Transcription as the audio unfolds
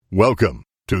Welcome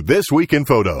to This Week in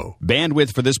Photo.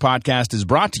 Bandwidth for this podcast is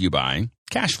brought to you by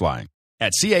CacheFly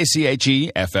at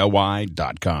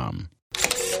CACHEFLY.com.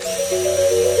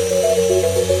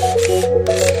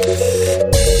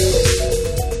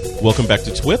 Welcome back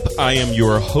to TWiP. I am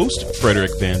your host,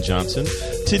 Frederick Van Johnson.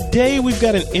 Today we've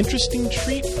got an interesting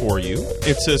treat for you.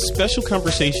 It's a special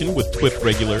conversation with TWiP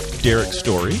regular Derrick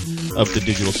Story of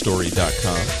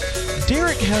thedigitalstory.com.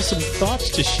 Derrick has some thoughts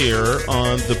to share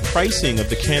on the pricing of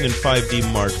the Canon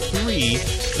 5D Mark III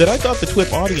that I thought the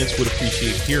TWiP audience would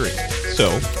appreciate hearing.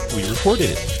 So we recorded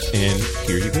it, and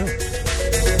here you go.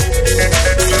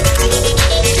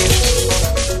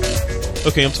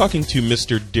 Okay, I'm talking to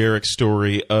Mr. Derrick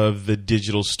Story of The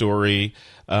Digital Story.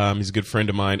 He's a good friend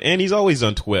of mine, and he's always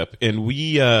on TWiP. And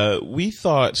we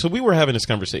thought, so we were having this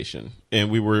conversation, and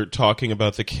we were talking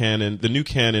about the new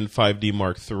Canon 5D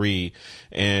Mark III,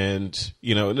 and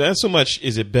not so much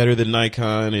is it better than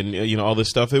Nikon, and all this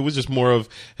stuff. It was just more of,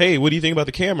 hey, what do you think about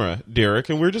the camera, Derrick?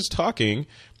 And we were just talking,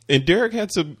 and Derrick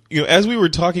had some, as we were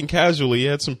talking casually, he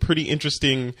had some pretty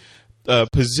interesting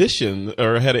position,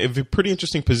 or had a pretty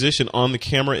interesting position on the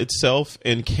camera itself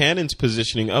and Canon's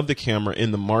positioning of the camera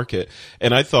in the market.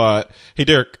 And I thought, hey,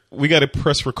 Derrick, we got to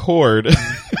press record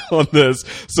on this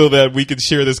so that we can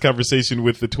share this conversation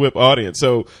with the TWiP audience.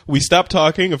 So we stopped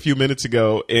talking a few minutes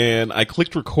ago, and I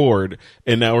clicked record,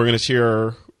 and now we're going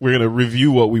to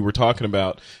review what we were talking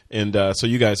about, and so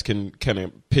you guys can kind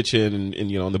of pitch in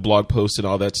and on the blog post and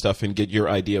all that stuff and get your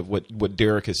idea of what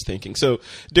Derrick is thinking. So,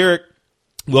 Derrick,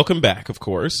 welcome back, of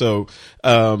course. So,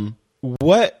 take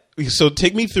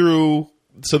me through.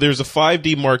 So, there's a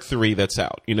 5D Mark III that's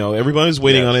out. Everybody's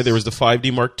waiting on it. There was the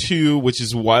 5D Mark II, which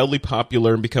is wildly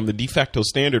popular and become the de facto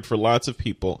standard for lots of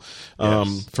people.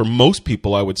 For most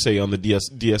people, I would say, on the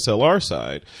DSLR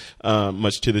side,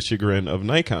 much to the chagrin of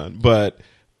Nikon. But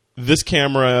this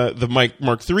camera, the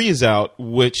Mark III, is out,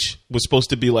 which was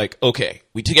supposed to be like, okay,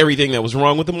 we took everything that was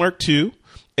wrong with the Mark II,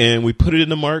 and we put it in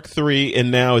the Mark III, and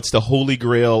now it's the holy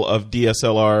grail of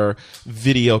DSLR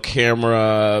video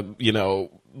camera,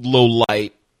 low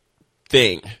light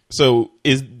thing. So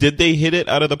did they hit it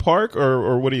out of the park,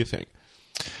 or what do you think?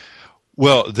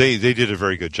 Well, they did a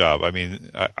very good job. I mean,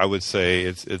 I would say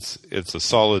it's a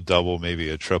solid double, maybe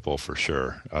a triple for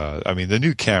sure. The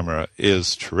new camera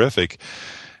is terrific,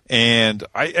 and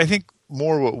I think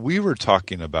more what we were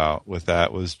talking about with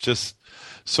that was just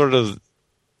sort of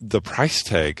the price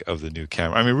tag of the new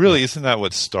camera. I mean, really, isn't that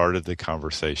what started the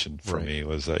conversation for me?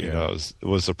 Was that it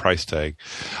was the price tag.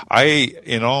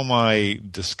 In all my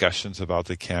discussions about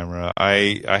the camera,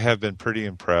 I have been pretty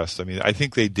impressed. I mean, I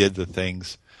think they did the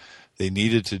things they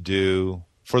needed to do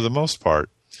for the most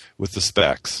part with the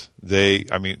specs. The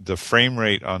frame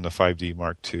rate on the 5D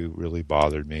Mark II really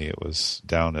bothered me. It was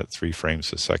down at 3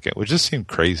 frames a second, which just seemed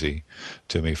crazy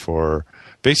to me for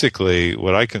basically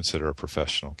what I consider a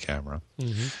professional camera.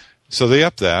 Mm-hmm. So they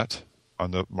upped that on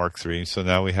the Mark III. So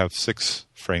now we have 6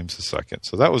 frames a second.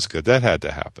 So that was good. That had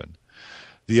to happen.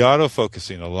 The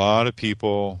autofocusing, a lot of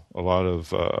people, a lot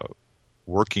of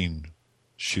working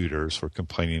shooters were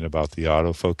complaining about the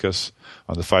autofocus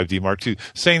on the 5D Mark II,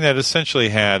 saying that essentially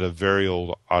had a very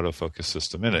old autofocus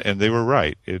system in it. And they were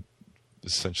right. It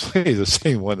essentially the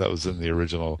same one that was in the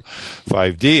original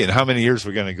 5D. And how many years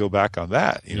we're going to go back on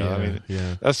that?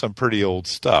 That's some pretty old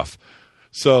stuff.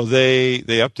 So they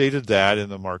updated that in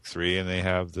the Mark III, and they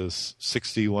have this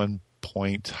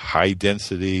 61-point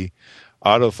high-density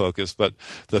autofocus. But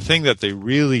the thing that they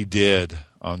really did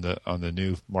on the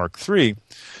new Mark III,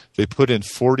 they put in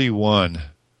 41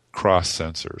 cross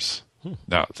sensors.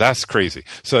 Now, that's crazy.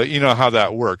 So you know how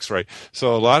that works, right?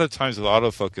 So a lot of times with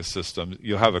autofocus systems,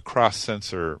 you'll have a cross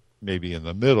sensor maybe in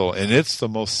the middle, and it's the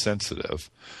most sensitive.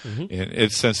 Mm-hmm. And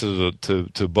it's sensitive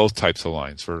to both types of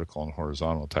lines, vertical and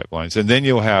horizontal type lines. And then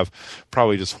you'll have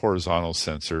probably just horizontal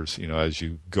sensors, as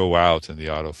you go out in the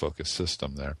autofocus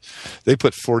system there. They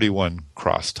put 41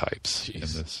 cross types in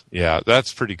this. Yeah,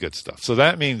 that's pretty good stuff. So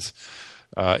that means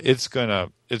it's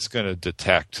gonna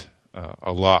detect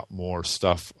a lot more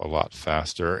stuff a lot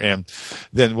faster. And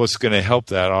then what's going to help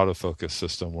that autofocus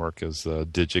system work is the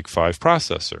Digic 5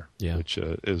 processor, which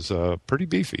is pretty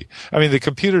beefy. I mean, the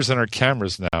computers in our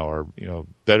cameras now are,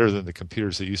 better than the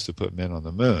computers that used to put men on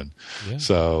the moon. Yeah.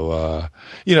 So,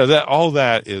 that all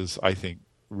that is, I think,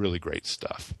 really great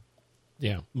stuff.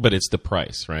 Yeah, but it's the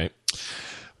price, right?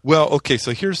 Well, okay,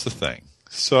 so here's the thing.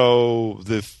 So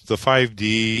the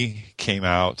 5D came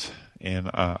out,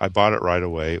 and I bought it right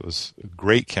away. It was a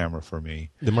great camera for me.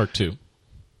 The Mark II?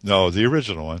 No, the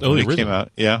original one. Oh, the original. It came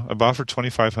out, I bought it for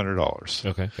 $2,500.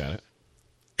 Okay, got it.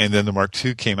 And then the Mark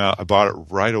II came out. I bought it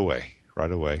right away.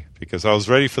 right away because I was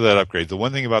ready for that upgrade. The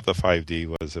one thing about the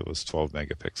 5D was it was 12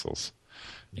 megapixels.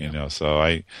 Yeah. You know,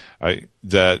 so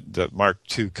that Mark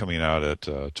II coming out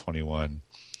at 21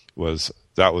 was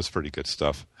pretty good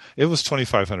stuff. It was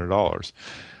 $2,500.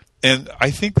 And I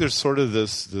think there's sort of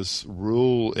this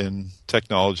rule in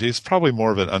technology. It's probably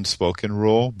more of an unspoken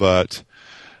rule, but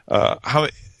do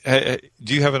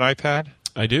you have an iPad?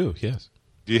 I do, yes.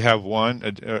 Do you have one?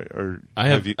 Or I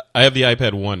have the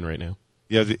iPad 1 right now.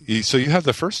 Yeah, so you have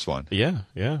the first one. Yeah.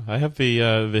 I have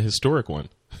the historic one.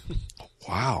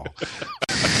 Wow.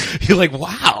 You're like,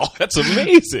 wow, that's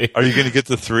amazing. Are you going to get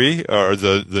the 3 or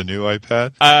the new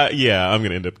iPad? Yeah, I'm going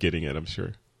to end up getting it, I'm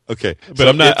sure. Okay, but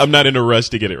so I'm not in a rush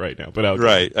to get it right now. But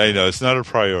right, I know it's not a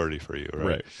priority for you,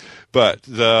 right? But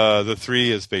the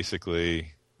 3 is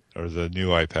basically, or the new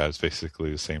iPad is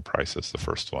basically the same price as the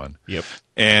first one. Yep.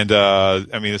 And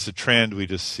I mean, it's a trend we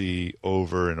just see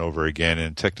over and over again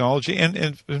in technology,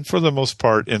 and for the most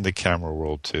part in the camera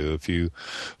world too. If you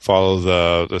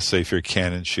follow let's say if you're a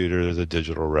Canon shooter, the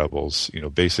Digital Rebels, you know,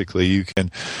 basically you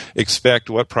can expect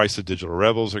what price the Digital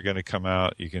Rebels are going to come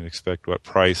out. You can expect what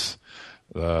price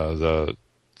the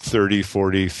 30,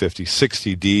 40, 50,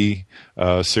 60D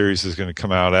series is going to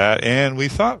come out at, and we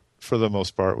thought for the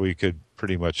most part we could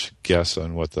pretty much guess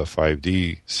on what the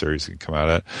 5D series can come out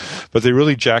at, but they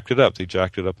really jacked it up. They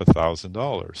jacked it up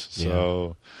 $1,000.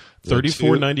 So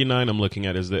 $34.99 I'm looking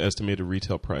at is the estimated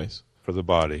retail price for the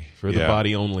body. For the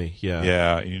body only.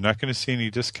 Yeah, you're not going to see any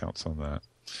discounts on that.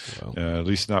 Well. At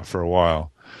least not for a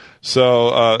while.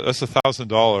 So that's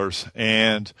 $1,000,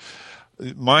 and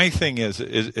my thing is,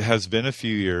 it has been a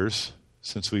few years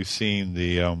since we've seen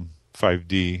the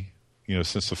 5D, you know,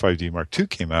 since the 5D Mark II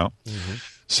came out. Mm-hmm.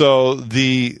 So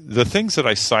the things that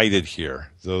I cited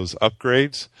here, those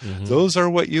upgrades, those are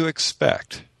what you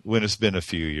expect when it's been a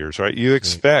few years, right? You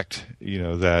expect, you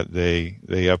know, that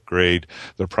they upgrade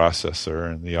the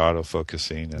processor and the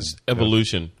autofocusing. And it's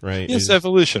evolution, right? It's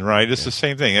evolution, right? It's the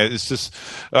same thing. It's just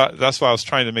that's why I was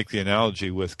trying to make the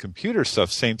analogy with computer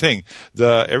stuff. Same thing.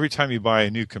 Every time you buy a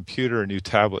new computer, a new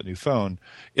tablet, new phone,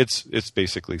 it's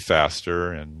basically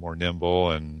faster and more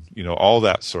nimble, and you know all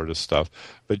that sort of stuff.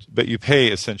 But you pay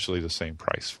essentially the same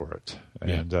price for it,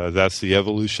 and that's the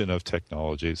evolution of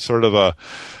technology. It's sort of a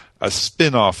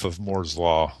spin-off of Moore's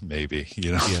Law, maybe,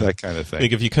 you know, that kind of thing. I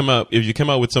think if you come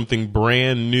out with something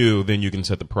brand new, then you can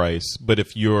set the price. But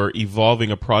if you're evolving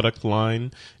a product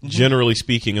line, generally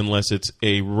speaking, unless it's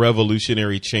a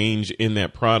revolutionary change in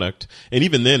that product, and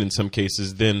even then, in some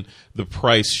cases, then the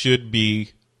price should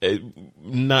be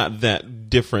not that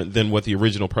different than what the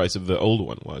original price of the old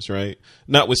one was, right?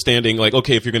 Notwithstanding, like,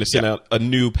 okay, if you're going to send out a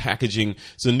new packaging,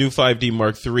 it's a new 5D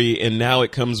Mark III, and now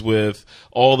it comes with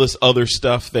all this other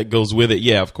stuff that goes with it,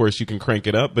 yeah, of course you can crank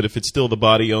it up, but if it's still the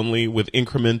body only with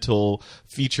incremental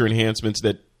feature enhancements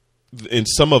that, and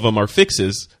some of them are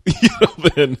fixes, you know,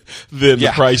 then the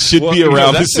price should be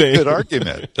around the same. That's a good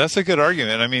argument. That's a good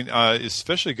argument. I mean,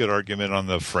 especially a good argument on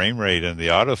the frame rate and the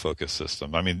autofocus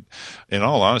system. I mean, in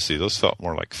all honesty, those felt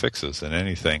more like fixes than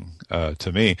anything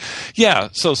to me. Yeah,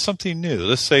 so something new.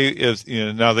 Let's say if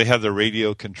now they have the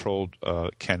radio controlled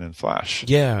Canon flash.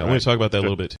 Yeah, right? I want to talk about that a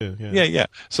little bit too. Yeah.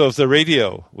 So if the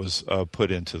radio was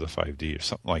put into the 5D or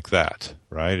something like that,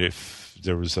 right? If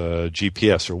there was a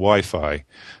GPS or Wi-Fi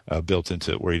built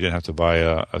into it, where you didn't have to buy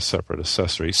a separate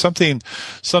accessory. Something,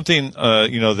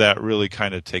 that really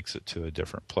kind of takes it to a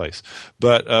different place.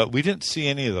 But we didn't see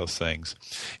any of those things.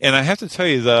 And I have to tell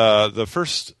you, the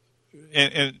first,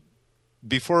 and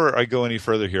before I go any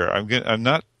further here, I'm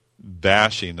not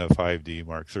bashing the 5D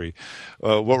Mark III.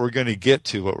 What we're going to get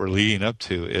to, what we're leading up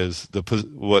to, is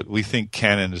what we think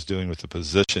Canon is doing with the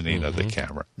positioning of the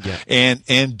camera. Yeah.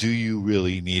 And do you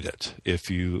really need it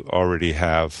if you already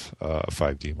have a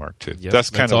 5D Mark II? Yep.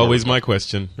 That's always my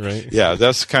question, right? Yeah,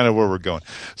 that's kind of where we're going.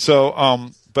 So,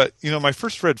 but my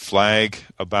first red flag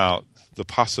about the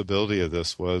possibility of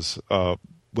this was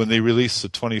when they released the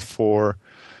 24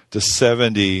 to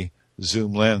 70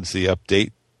 zoom lens, the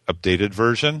updated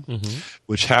version,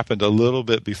 which happened a little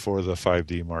bit before the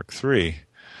 5D Mark III.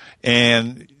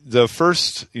 And the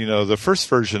first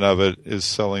version of it is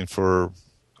selling for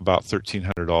about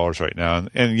 $1,300 right now.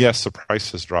 And yes, the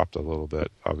price has dropped a little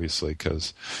bit, obviously,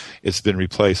 because it's been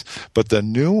replaced. But the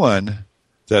new one,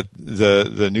 that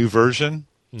the new version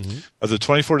of the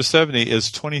 24 to 70 is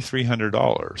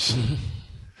 $2,300.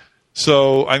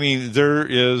 So, I mean,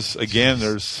 there's the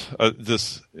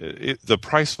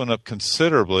price went up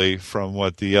considerably from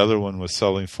what the other one was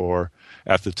selling for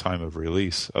at the time of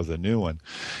release of the new one.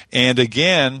 And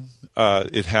again,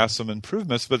 it has some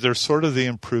improvements, but they're sort of the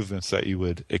improvements that you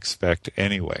would expect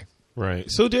anyway. Right.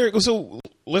 So Derrick, so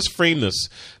let's frame this.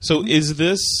 So is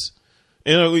this,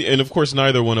 and of course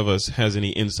neither one of us has any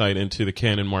insight into the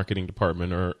Canon marketing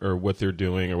department or what they're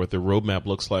doing or what their roadmap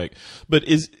looks like. But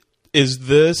is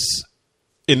this,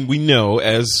 and we know,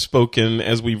 as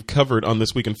we've covered on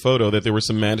This Week in Photo, that there were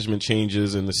some management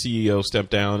changes and the CEO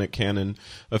stepped down at Canon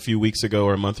a few weeks ago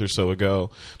or a month or so ago.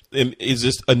 And is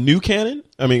this a new Canon?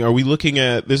 I mean, are we looking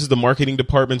at, this is the marketing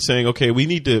department saying, okay, we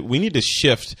need to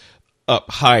shift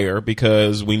up higher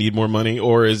because we need more money?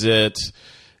 Or is it,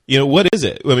 what is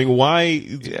it? I mean,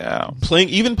 why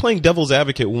playing devil's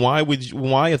advocate, why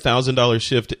 $1,000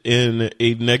 shift in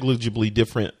a negligibly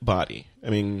different body?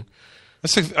 I mean,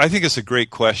 I think it's a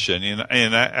great question,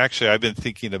 and actually I've been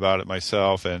thinking about it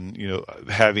myself, and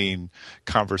having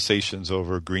conversations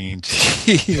over green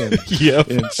tea and,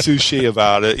 and sushi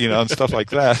about it, and stuff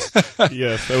like that.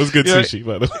 Yes, that was good sushi,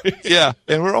 by the way. Yeah,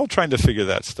 and we're all trying to figure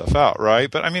that stuff out, right?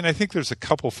 But I mean, I think there's a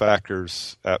couple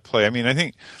factors at play. I mean, I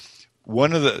think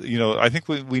one of the, I think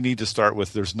we need to start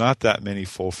with, there's not that many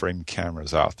full frame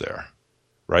cameras out there,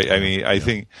 right? I mean, I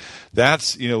think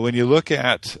that's, when you look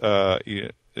at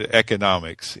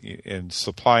economics and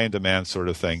supply and demand sort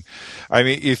of thing. I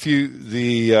mean, if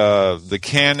the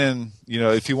Canon,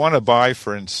 if you want to buy,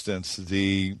 for instance,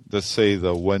 let's say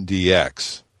the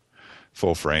 1DX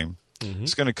full frame,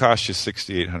 it's going to cost you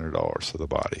 $6,800 for the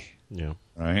body. Yeah.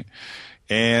 Right.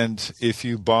 And if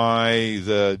you buy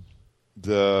the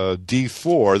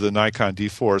D4, the Nikon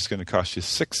D4, it's going to cost you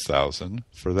 $6,000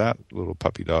 for that little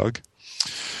puppy dog.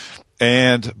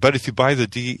 But if you buy the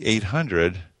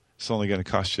D800, it's only going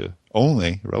to cost you,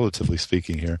 relatively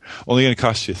speaking here, only going to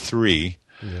cost you $3,000.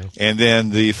 Yeah. And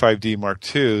then the 5D Mark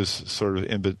II is sort of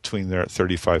in between there at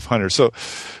 $3,500. So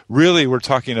really we're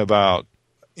talking about,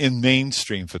 in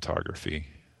mainstream photography,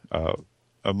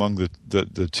 among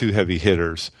the two heavy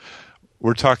hitters,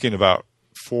 we're talking about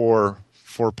four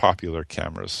popular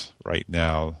cameras right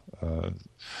now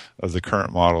of the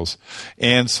current models.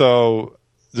 And so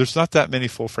there's not that many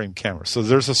full-frame cameras. So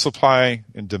there's a supply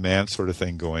and demand sort of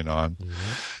thing going on.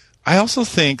 Mm-hmm. I also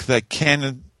think that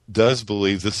Canon does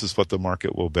believe this is what the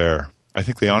market will bear. I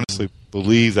think they honestly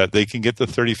believe that they can get the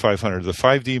 3500. The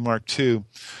 5D Mark II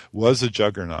was a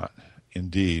juggernaut,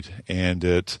 indeed. And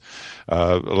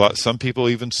some people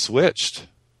even switched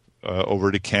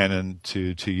over to Canon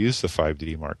to use the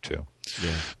 5D Mark II.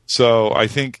 Yeah. So I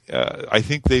think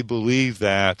they believe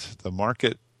that the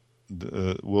market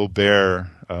will bear.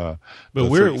 But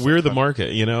we're the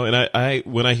market, and I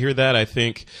when I hear that, I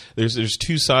think there's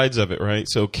two sides of it, right?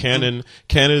 So Canon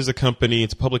is a company,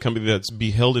 it's a public company that's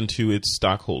beholden to its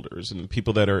stockholders and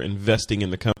people that are investing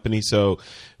in the company. So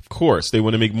of course they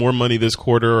want to make more money this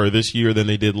quarter or this year than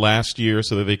they did last year,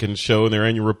 so that they can show in their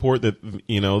annual report that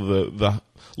the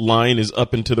line is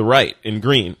up and to the right in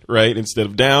green, right, instead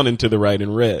of down and to the right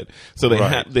in red. So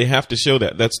they have to show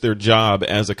that. That's their job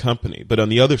as a company. But on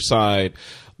the other side,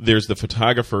 there's the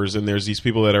photographers, and there's these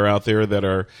people that are out there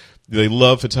that they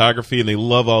love photography and they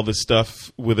love all this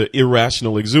stuff with an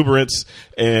irrational exuberance,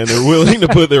 and they're willing to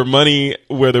put their money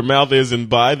where their mouth is and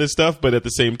buy this stuff. But at the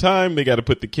same time, they got to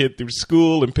put the kid through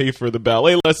school and pay for the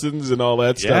ballet lessons and all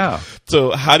that stuff.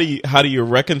 So how do you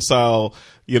reconcile,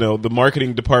 the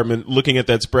marketing department looking at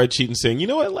that spreadsheet and saying,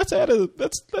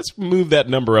 let's move that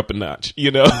number up a notch,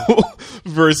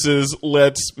 versus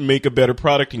let's make a better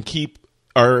product and keep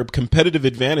our competitive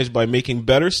advantage by making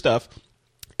better stuff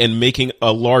and making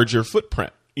a larger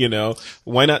footprint.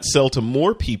 Why not sell to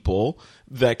more people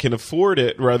that can afford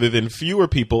it rather than fewer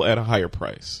people at a higher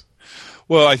price?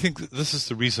 Well, I think this is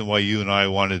the reason why you and I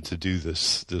wanted to do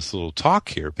this little talk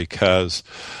here, because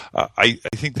I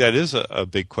think that is a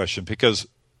big question, because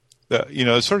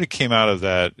it sort of came out of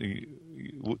that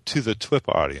to the TWiP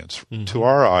audience, to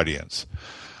our audience.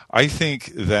 I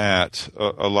think that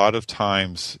a lot of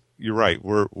times, you're right,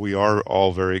 we are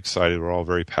all very excited. We're all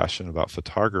very passionate about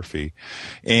photography.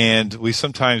 And we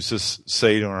sometimes just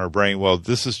say in our brain, well,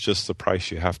 this is just the price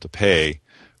you have to pay,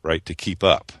 right, to keep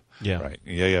up. Yeah. Right.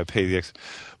 Yeah, pay the extra.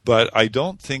 But I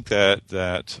don't think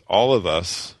that all of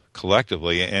us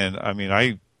collectively, and I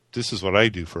mean, this is what I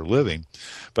do for a living,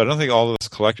 but I don't think all of us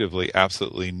collectively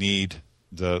absolutely need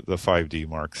the 5D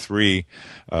Mark III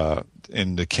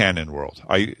in the Canon world.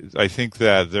 I think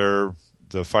that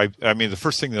the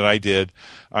first thing that I did,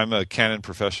 I'm a Canon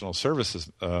professional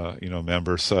services,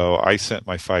 member. So I sent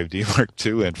my 5D Mark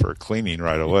II in for a cleaning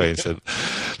right away and said,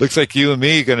 looks like you and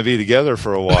me are going to be together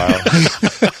for a while.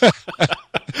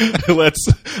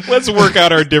 Let's work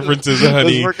out our differences,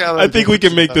 honey. I think we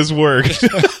can make this work.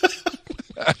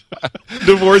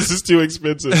 Divorce is too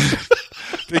expensive.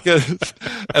 Because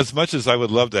as much as I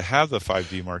would love to have the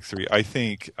 5D Mark III, I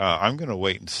think I'm going to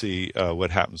wait and see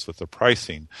what happens with the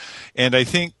pricing. And I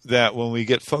think that when we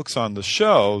get folks on the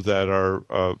show that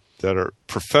are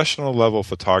professional level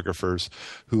photographers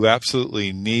who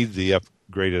absolutely need the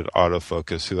upgraded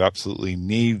autofocus, who absolutely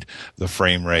need the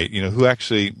frame rate, who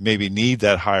actually maybe need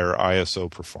that higher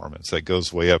ISO performance that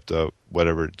goes way up to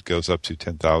whatever it goes up to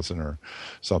 10,000 or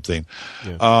something.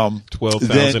 Yeah.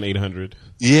 12,800.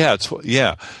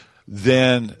 Yeah.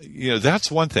 Then, that's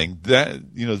one thing that,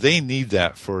 they need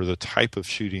that for the type of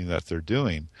shooting that they're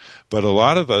doing. But a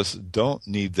lot of us don't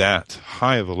need that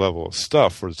high of a level of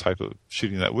stuff for the type of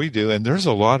shooting that we do. And there's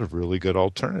a lot of really good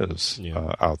alternatives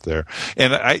out there.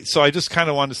 And so I just kind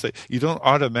of want to say, you don't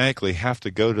automatically have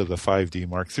to go to the 5D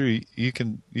Mark III. You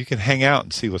can hang out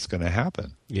and see what's going to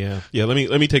happen. Yeah. Let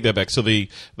me take that back. So the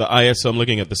ISO, I'm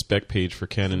looking at the spec page for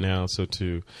Canon now. So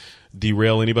to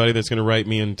derail anybody that's going to write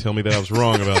me and tell me that I was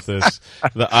wrong about this,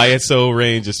 the ISO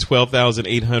range is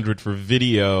 12,800 for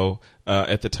video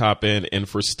at the top end, and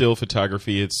for still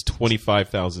photography, it's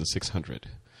 25,600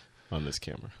 on this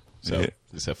camera. So,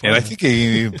 and I think you can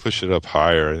even push it up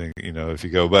higher. I think if you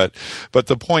go, but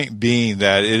the point being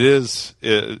that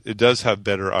it does have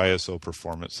better ISO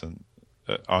performance than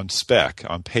on spec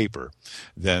on paper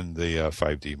than the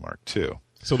 5D Mark II.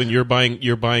 So then you're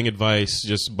buying advice,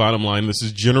 just bottom line, this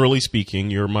is generally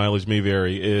speaking, your mileage may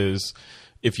vary, is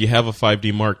if you have a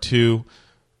 5D Mark II,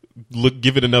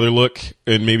 give it another look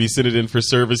and maybe send it in for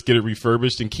service, get it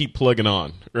refurbished, and keep plugging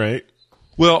on, right?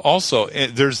 Well, also,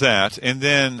 there's that. And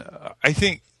then I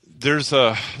think there's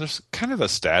kind of a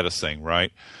status thing,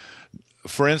 right?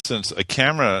 For instance, a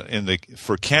camera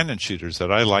for Canon shooters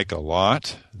that I like a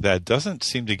lot that doesn't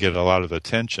seem to get a lot of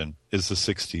attention is the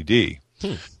 60D.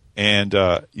 And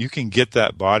you can get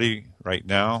that body right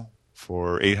now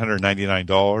for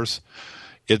 $899.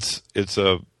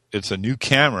 It's a new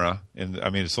camera, and I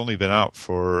mean it's only been out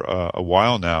for a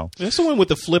while now. That's the one with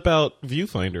the flip out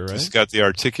viewfinder, right? It's got the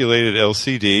articulated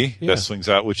LCD that swings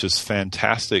out, which is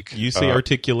fantastic. You say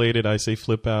articulated, I say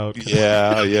flip out.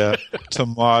 Yeah.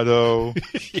 Tomato.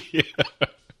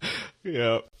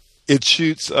 Yeah. It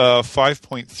shoots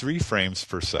 5.3 frames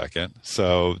per second,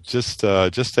 so just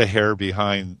a hair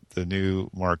behind the new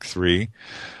Mark III.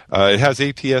 It has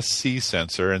APS-C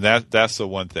sensor, and that's the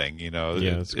one thing, it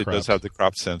does have the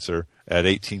crop sensor at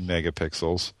 18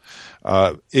 megapixels.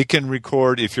 It can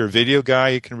record, if you're a video guy,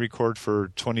 it can record for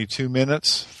 22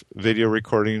 minutes. Video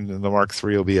recording in the Mark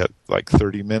III will be at like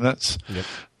 30 minutes. Yep.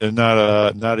 And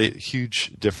not a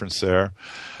huge difference there.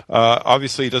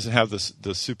 Obviously, it doesn't have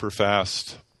the super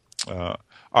fast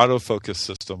autofocus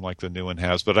system like the new one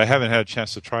has, but I haven't had a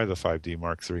chance to try the 5D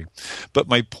Mark III. But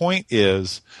my point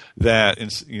is that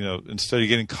instead of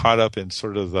getting caught up in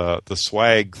sort of the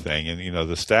swag thing and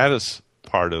the status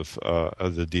part of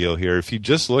the deal here, if you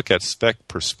just look at spec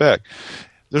per spec,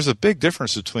 there's a big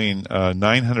difference between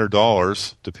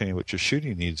 $900, depending on what your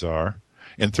shooting needs are,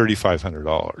 and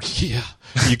 $3,500. Yeah,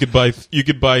 you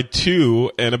could buy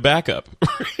two and a backup.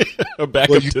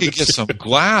 Well, you could get some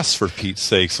glass for Pete's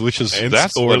sakes,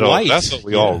 that's what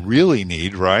we all really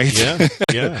need, right?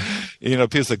 Yeah.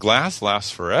 Because the glass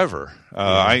lasts forever.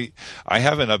 I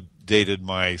haven't updated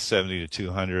my 70 to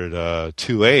 200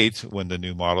 2.8 when the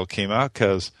new model came out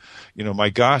because my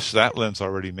gosh, that lens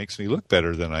already makes me look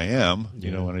better than I am.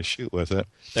 When I shoot with it.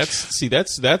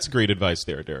 That's great advice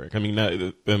there, Derrick. I mean,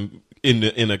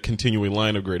 in a continuing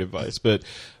line of great advice, but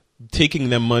taking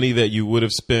the money that you would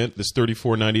have spent, this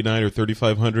 $34.99 or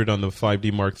 $3,500 on the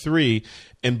 5D Mark III,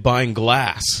 and buying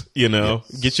glass,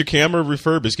 get your camera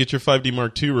refurbished, get your 5D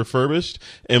Mark II refurbished,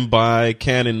 and buy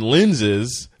Canon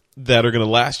lenses that are going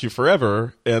to last you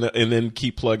forever, and then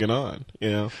keep plugging on,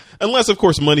 unless of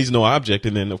course money's no object,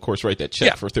 and then of course write that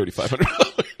check for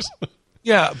 $3,500.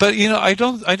 Yeah, but I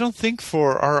don't think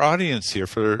for our audience here,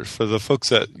 for the folks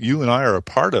that you and I are a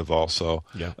part of, also,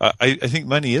 I think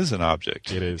money is an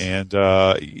object. It is, and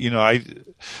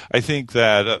I think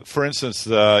that, for instance,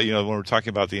 when we're talking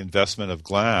about the investment of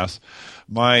glass,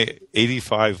 my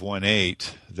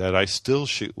 85-1.8 that I still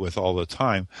shoot with all the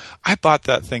time, I bought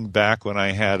that thing back when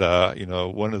I had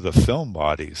one of the film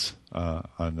bodies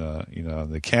on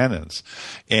the Canons,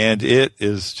 and it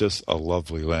is just a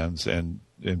lovely lens and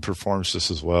performs just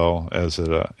as well as it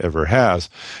ever has.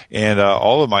 And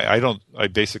all of I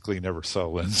basically never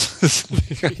sell lenses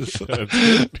because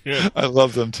I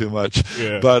love them too much.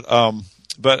 Yeah.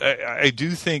 But I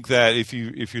do think that if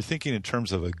you're thinking in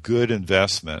terms of a good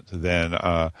investment, then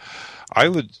I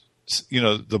would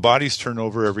the bodies turn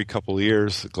over every couple of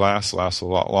years. The glass lasts a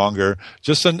lot longer.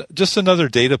 Just another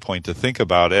data point to think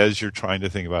about as you're trying to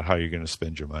think about how you're going to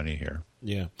spend your money here.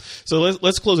 Yeah. So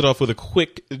let's close it off with a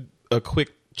quick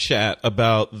chat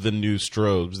about the new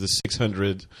strobes, the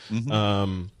 600.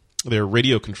 Mm-hmm. They're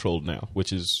radio controlled now,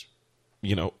 which is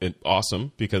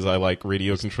awesome because I like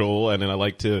radio control, and then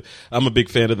I'm a big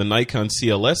fan of the Nikon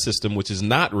CLS system, which is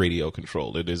not radio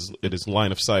controlled. It is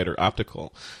line of sight or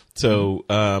optical. So,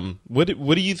 what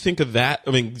do you think of that? I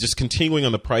mean, just continuing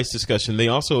on the price discussion, they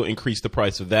also increased the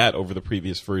price of that over the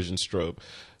previous version strobe.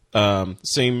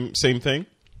 Same thing.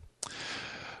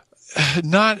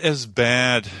 Not as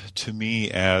bad to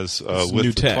me as with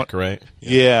new the tech, right?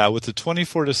 Yeah, with the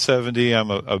 24-70,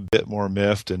 I'm a bit more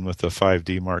miffed, and with the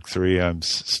 5D Mark III, I'm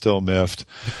still miffed.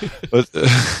 But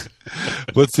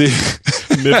with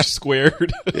the miffed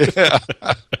squared, yeah,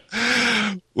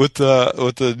 with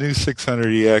the new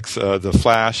 600EX, the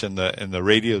flash and the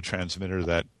radio transmitter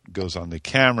that goes on the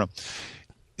camera.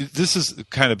 This is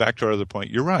kind of back to our other point.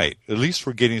 You're right. At least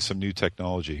we're getting some new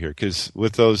technology here, because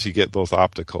with those you get both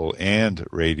optical and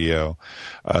radio.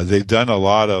 They've done a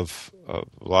lot of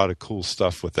cool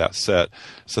stuff with that set.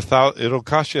 It'll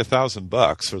cost you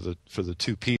 $1,000 for the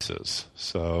two pieces.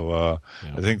 So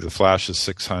I think the flash is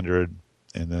 $600,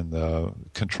 and then the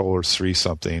controller's $3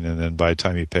 something, and then by the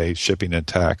time you pay shipping and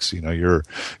tax, you're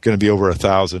going to be over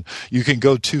 $1,000. You can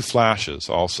go 2 flashes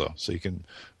also, so you can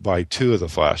buy 2 of the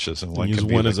flashes, and use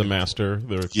one as a master.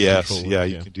 Yes, yeah,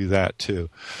 you can do that too.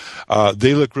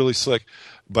 They look really slick,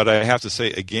 but I have to say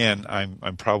again,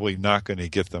 I'm probably not going to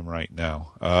get them right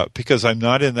now because I'm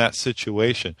not in that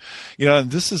situation. And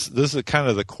this is kind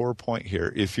of the core point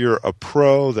here. If you're a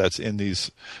pro that's in these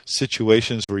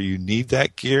situations where you need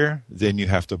that gear, then you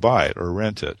have to buy it or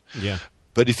rent it. Yeah.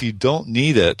 But if you don't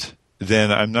need it,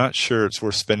 then I'm not sure it's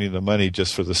worth spending the money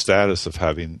just for the status of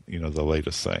having, the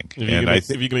latest thing. If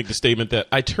you can make the statement that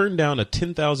I turned down a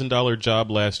 $10,000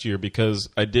 job last year because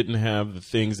I didn't have the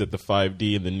things that the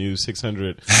 5D and the new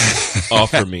 600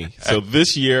 offer me. So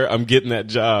this year I'm getting that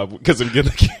job because I'm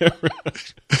getting the camera.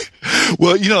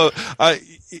 Well,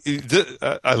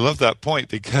 I love that point,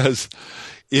 because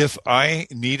if I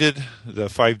needed the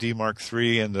 5D Mark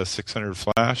III and the 600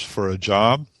 flash for a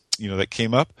job, that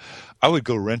came up, I would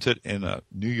go rent it in a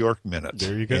New York minute.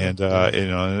 There you go. And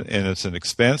and it's an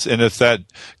expense. And if that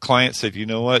client said, "You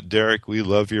know what, Derrick, we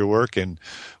love your work, and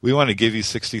we want to give you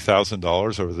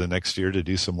 $60,000 over the next year to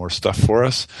do some more stuff for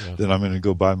us," then I'm going to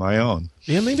go buy my own.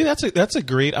 Yeah, maybe that's a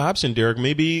great option, Derrick.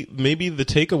 Maybe the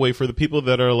takeaway for the people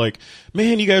that are like,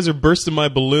 "Man, you guys are bursting my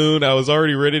balloon. I was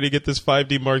already ready to get this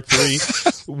 5D Mark III."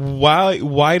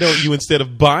 Why don't you, instead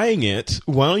of buying it,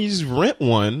 why don't you just rent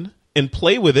one and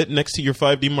play with it next to your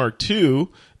 5D Mark II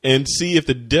and see if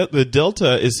the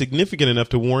delta is significant enough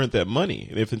to warrant that money.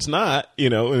 And if it's not,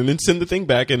 and then send the thing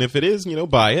back. And if it is,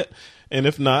 buy it. And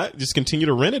if not, just continue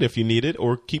to rent it if you need it,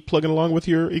 or keep plugging along with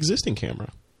your existing camera.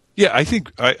 Yeah, I think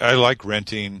I like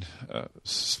renting,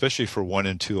 especially for 1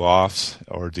 and 2 offs,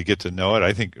 or to get to know it.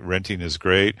 I think renting is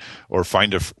great. Or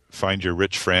find your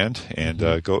rich friend and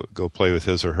go play with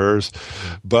his or hers.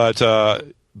 But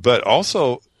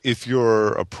also, if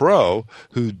you're a pro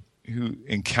who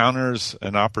encounters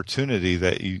an opportunity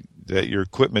that your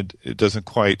equipment doesn't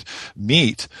quite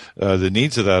meet the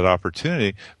needs of that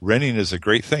opportunity, renting is a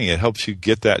great thing. It helps you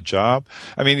get that job.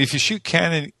 I mean, if you shoot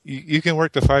Canon, you can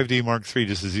work the 5D Mark III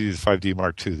just as easy as 5D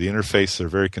Mark II. The interface, they're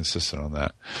very consistent on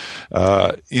that.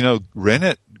 Rent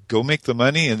it, go make the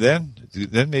money, and then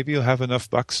maybe you'll have enough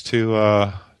bucks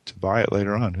to buy it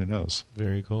later on. Who knows?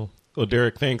 Very cool. Well,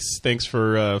 Derrick, thanks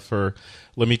for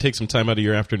let me take some time out of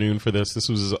your afternoon for this. This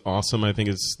was awesome. I think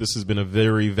this has been a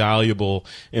very valuable,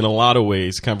 in a lot of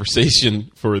ways,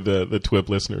 conversation for the TWiP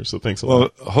listeners. So thanks a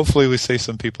lot. Well, hopefully we save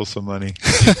some people some money.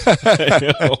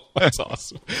 That's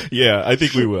awesome. Yeah, I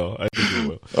think we will.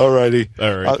 All righty.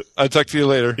 All right. I'll talk to you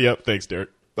later. Yep. Thanks, Derrick.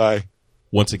 Bye.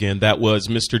 Once again, that was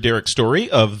Mr. Derrick Story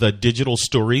of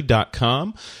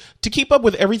thedigitalstory.com. To keep up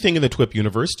with everything in the TWiP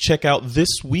universe, check out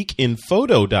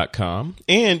thisweekinphoto.com,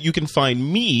 and you can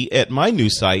find me at my new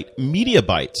site,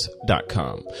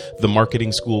 mediabytes.com, the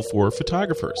marketing school for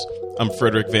photographers. I'm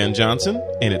Frederick Van Johnson,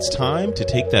 and it's time to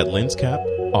take that lens cap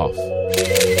off.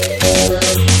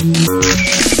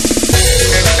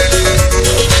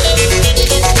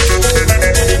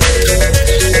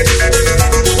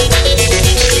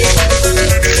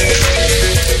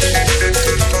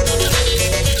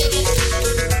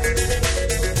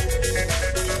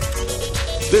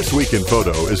 This Week in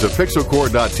Photo is a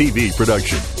Pixelcore.tv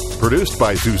production, produced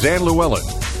by Suzanne Llewellyn,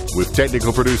 with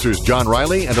technical producers John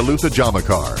Riley and Alutha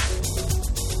Jamakar.